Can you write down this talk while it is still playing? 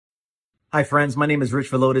Hi, friends. My name is Rich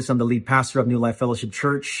Velotis. I'm the lead pastor of New Life Fellowship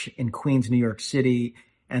Church in Queens, New York City,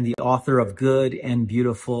 and the author of Good and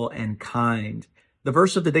Beautiful and Kind. The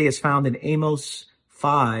verse of the day is found in Amos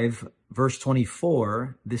 5, verse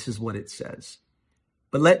 24. This is what it says.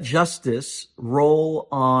 But let justice roll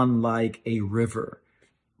on like a river,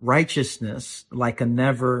 righteousness like a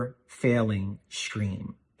never failing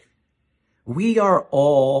stream. We are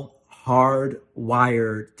all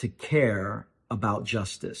hardwired to care about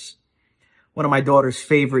justice. One of my daughter's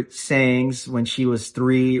favorite sayings when she was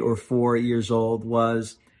 3 or 4 years old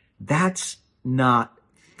was, "That's not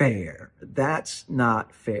fair. That's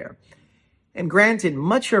not fair." And granted,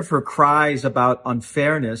 much of her cries about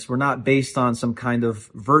unfairness were not based on some kind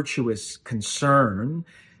of virtuous concern.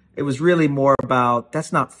 It was really more about,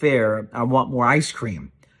 "That's not fair. I want more ice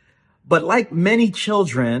cream." But like many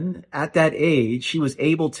children at that age, she was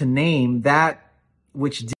able to name that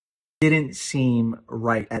which didn't seem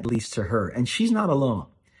right, at least to her. And she's not alone.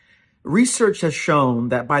 Research has shown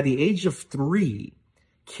that by the age of 3,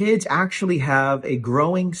 kids actually have a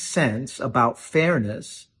growing sense about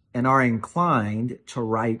fairness and are inclined to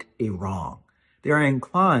right a wrong. They are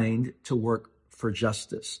inclined to work for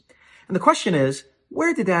justice. And the question is,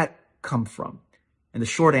 where did that come from? And the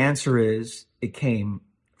short answer is, it came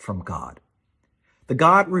from God. The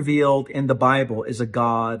God revealed in the Bible is a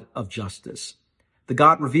God of justice. The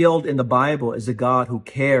God revealed in the Bible is a God who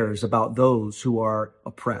cares about those who are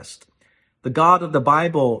oppressed. The God of the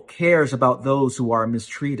Bible cares about those who are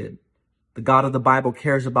mistreated. The God of the Bible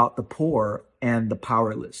cares about the poor and the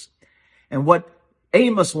powerless. And what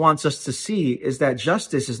Amos wants us to see is that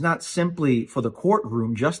justice is not simply for the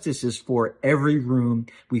courtroom. Justice is for every room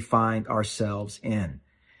we find ourselves in.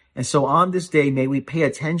 And so on this day, may we pay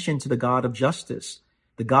attention to the God of justice,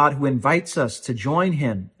 the God who invites us to join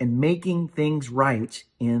him in making things right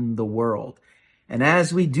in the world. And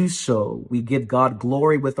as we do so, we give God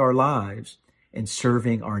glory with our lives in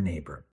serving our neighbor.